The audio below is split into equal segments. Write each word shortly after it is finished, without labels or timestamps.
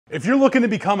If you're looking to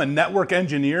become a network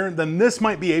engineer, then this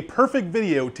might be a perfect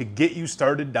video to get you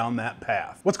started down that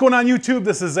path. What's going on YouTube?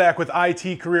 This is Zach with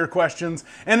IT Career Questions,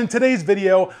 and in today's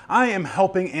video, I am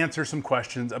helping answer some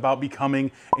questions about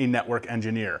becoming a network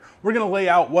engineer. We're gonna lay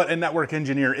out what a network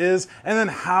engineer is, and then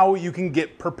how you can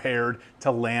get prepared to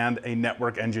land a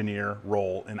network engineer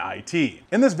role in IT.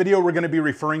 In this video, we're gonna be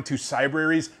referring to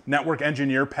Cybrary's network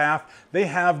engineer path. They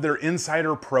have their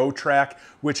Insider Pro track,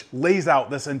 which lays out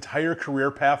this entire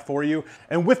career path for you.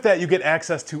 And with that, you get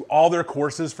access to all their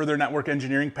courses for their network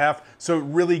engineering path. So it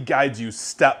really guides you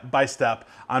step by step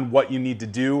on what you need to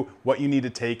do, what you need to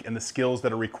take, and the skills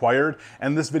that are required.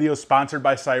 And this video is sponsored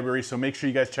by Cybrary, so make sure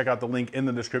you guys check out the link in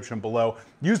the description below.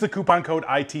 Use the coupon code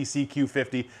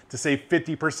ITCQ50 to save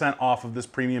 50% off of this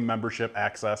premium membership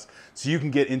access so you can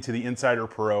get into the Insider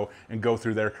Pro and go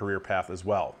through their career path as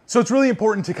well. So it's really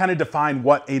important to kind of define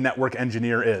what a network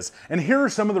engineer is. And here are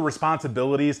some of the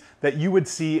responsibilities that you would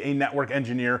see a network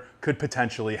engineer could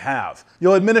potentially have.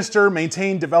 You'll administer,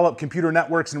 maintain, develop computer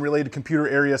networks and related computer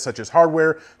areas such as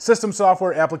hardware, system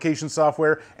software, application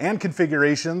software, and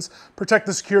configurations. Protect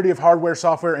the security of hardware,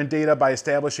 software, and data by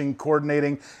establishing,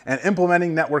 coordinating, and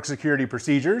implementing network security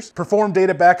procedures. Perform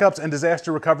data backups and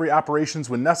disaster recovery operations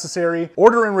when necessary.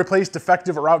 Order and replace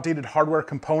defective or outdated hardware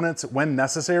components when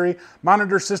necessary.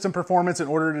 Monitor system performance in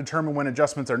order to determine when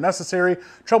adjustments are necessary.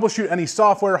 Troubleshoot any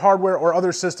software, hardware, or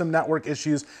other system network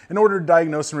issues in order to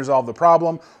diagnose and resolve the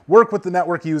problem. Work with the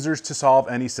network users to solve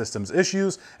any systems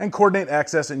issues, and coordinate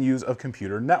access and use of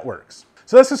computer networks.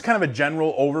 So this is kind of a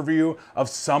general overview of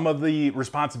some of the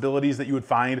responsibilities that you would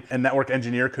find a network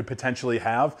engineer could potentially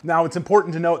have. Now, it's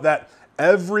important to note that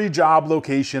every job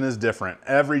location is different.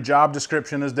 Every job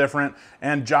description is different,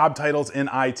 and job titles in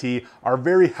IT are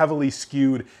very heavily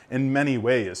skewed in many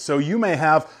ways. So you may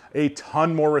have a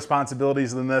ton more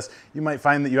responsibilities than this. You might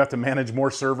find that you have to manage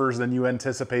more servers than you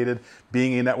anticipated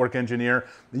being a network engineer.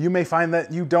 You may find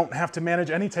that you don't have to manage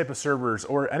any type of servers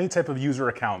or any type of user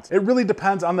accounts. It really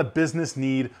depends on the business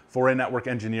need for a network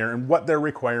engineer and what they're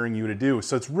requiring you to do.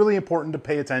 So it's really important to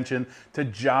pay attention to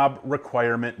job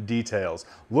requirement details.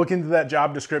 Look into that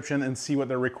job description and see what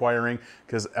they're requiring,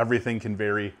 because everything can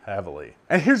vary heavily.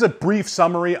 And here's a brief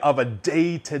summary of a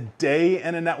day-to-day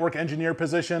in a network engineer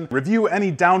position. Review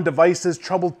any down devices,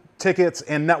 trouble tickets,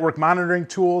 and network monitoring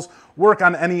tools. Work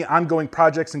on any ongoing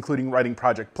projects, including writing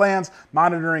project plans,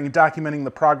 monitoring and documenting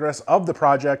the progress of the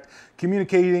project,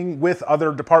 communicating with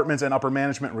other departments and upper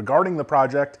management regarding the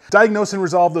project, diagnose and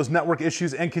resolve those network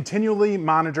issues, and continually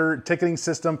monitor ticketing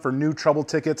system for new trouble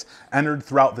tickets entered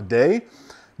throughout the day.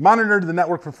 Monitor the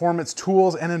network performance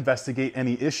tools and investigate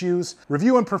any issues.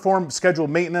 Review and perform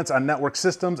scheduled maintenance on network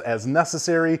systems as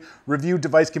necessary. Review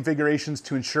device configurations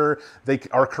to ensure they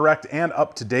are correct and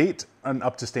up to date and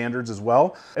up to standards as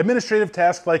well. Administrative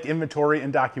tasks like inventory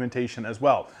and documentation as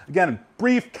well. Again,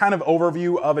 brief kind of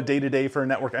overview of a day-to-day for a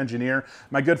network engineer.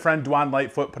 My good friend Dwan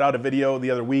Lightfoot put out a video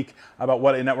the other week about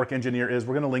what a network engineer is.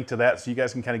 We're gonna link to that so you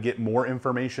guys can kind of get more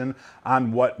information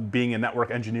on what being a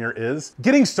network engineer is.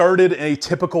 Getting started in a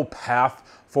typical path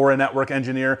for a network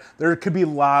engineer, there could be a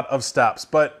lot of steps,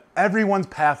 but everyone's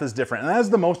path is different. And that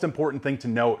is the most important thing to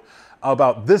note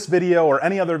about this video or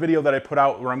any other video that I put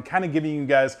out, where I'm kind of giving you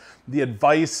guys the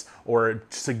advice or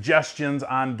suggestions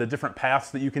on the different paths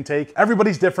that you can take.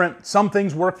 Everybody's different. Some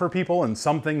things work for people and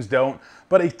some things don't.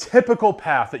 But a typical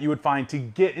path that you would find to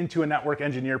get into a network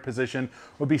engineer position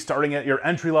would be starting at your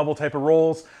entry-level type of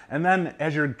roles. And then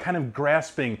as you're kind of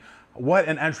grasping what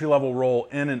an entry-level role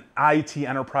in an IT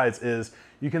enterprise is,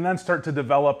 you can then start to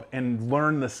develop and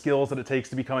learn the skills that it takes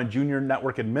to become a junior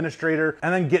network administrator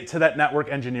and then get to that network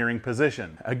engineering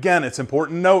position. Again, it's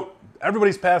important to note,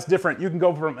 everybody's path's different. You can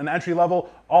go from an entry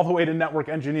level all the way to network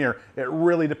engineer. It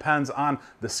really depends on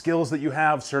the skills that you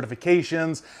have,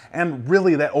 certifications, and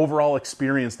really that overall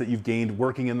experience that you've gained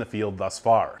working in the field thus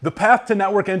far. The path to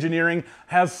network engineering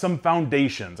has some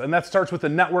foundations, and that starts with the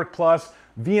Network Plus,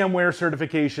 VMware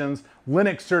certifications,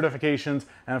 Linux certifications,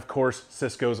 and of course,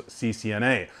 Cisco's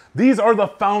CCNA. These are the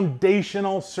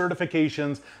foundational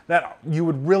certifications that you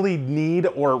would really need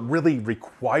or really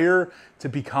require to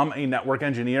become a network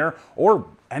engineer or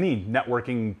any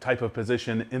networking type of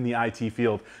position in the IT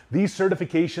field. These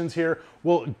certifications here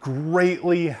will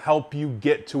greatly help you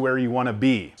get to where you want to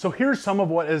be. So here's some of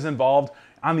what is involved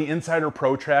on the Insider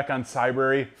Pro track on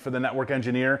Cybrary for the network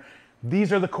engineer.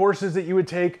 These are the courses that you would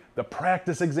take, the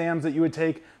practice exams that you would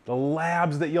take, the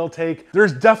labs that you'll take.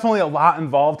 There's definitely a lot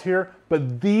involved here,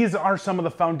 but these are some of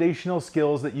the foundational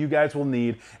skills that you guys will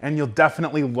need and you'll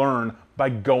definitely learn by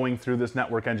going through this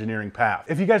network engineering path.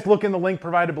 If you guys look in the link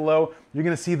provided below, you're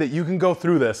gonna see that you can go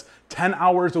through this 10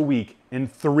 hours a week in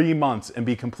 3 months and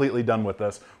be completely done with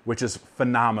this, which is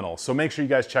phenomenal. So make sure you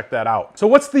guys check that out. So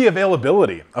what's the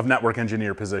availability of network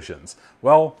engineer positions?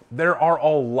 Well, there are a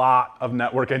lot of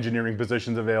network engineering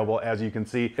positions available, as you can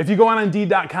see. If you go on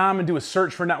Indeed.com and do a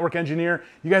search for network engineer,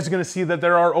 you guys are gonna see that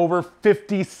there are over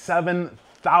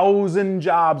 57,000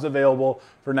 jobs available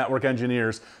for network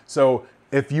engineers. So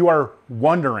if you are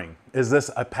wondering, is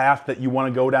this a path that you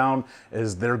wanna go down?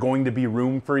 Is there going to be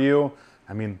room for you?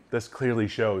 I mean, this clearly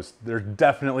shows there's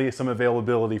definitely some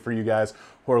availability for you guys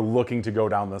who are looking to go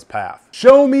down this path.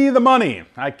 Show me the money.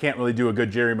 I can't really do a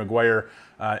good Jerry Maguire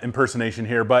impersonation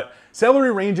here, but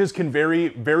salary ranges can vary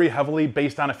very heavily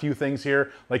based on a few things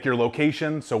here, like your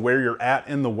location, so where you're at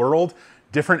in the world.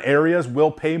 Different areas will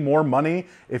pay more money.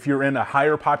 If you're in a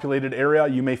higher populated area,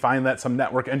 you may find that some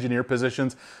network engineer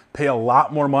positions pay a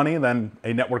lot more money than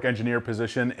a network engineer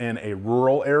position in a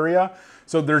rural area.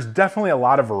 So there's definitely a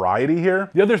lot of variety here.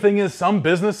 The other thing is some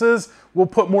businesses will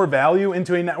put more value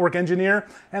into a network engineer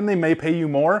and they may pay you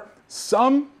more.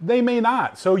 Some, they may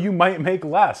not, so you might make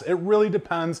less. It really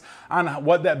depends on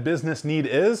what that business need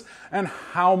is and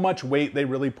how much weight they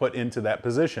really put into that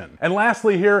position. And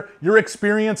lastly here, your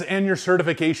experience and your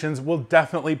certifications will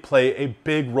definitely play a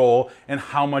big role in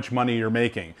how much money you're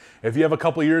making. If you have a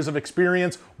couple years of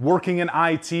experience working in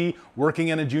IT, working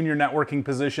in a junior networking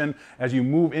position, as you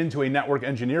move into a network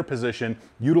engineer position,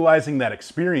 utilizing that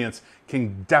experience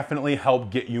can definitely help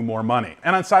get you more money.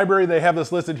 And on Cybrary, they have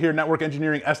this listed here, network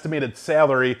engineering estimated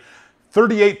salary,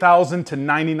 $38,000 to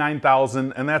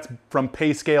 $99,000, and that's from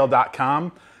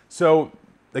payscale.com. So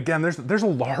again, there's a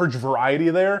large variety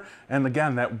there, and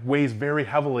again, that weighs very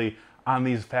heavily on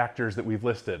these factors that we've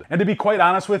listed. And to be quite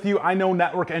honest with you, I know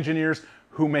network engineers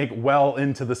who make well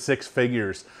into the 6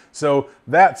 figures. So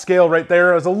that scale right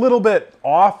there is a little bit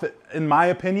off in my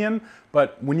opinion,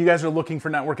 but when you guys are looking for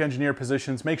network engineer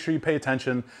positions, make sure you pay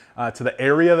attention to the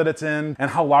area that it's in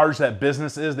and how large that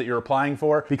business is that you're applying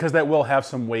for, because that will have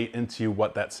some weight into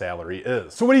what that salary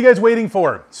is. So what are you guys waiting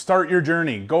for? Start your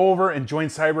journey. Go over and join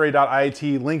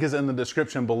Cybrary.it. Link is in the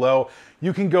description below.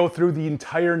 You can go through the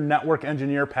entire network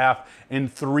engineer path in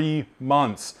 3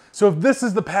 months. So if this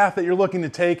is the path that you're looking to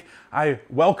take, I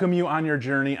welcome you on your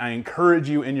journey. I encourage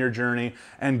you in your journey,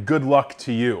 and good luck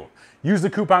to you. Use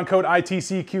the coupon code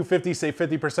ITCQ50, save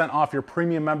 50% off your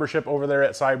premium membership over there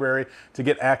at Cybrary to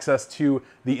get access to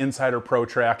the Insider Pro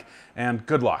Track, and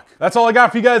good luck. That's all I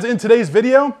got for you guys in today's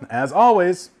video. As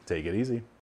always, take it easy.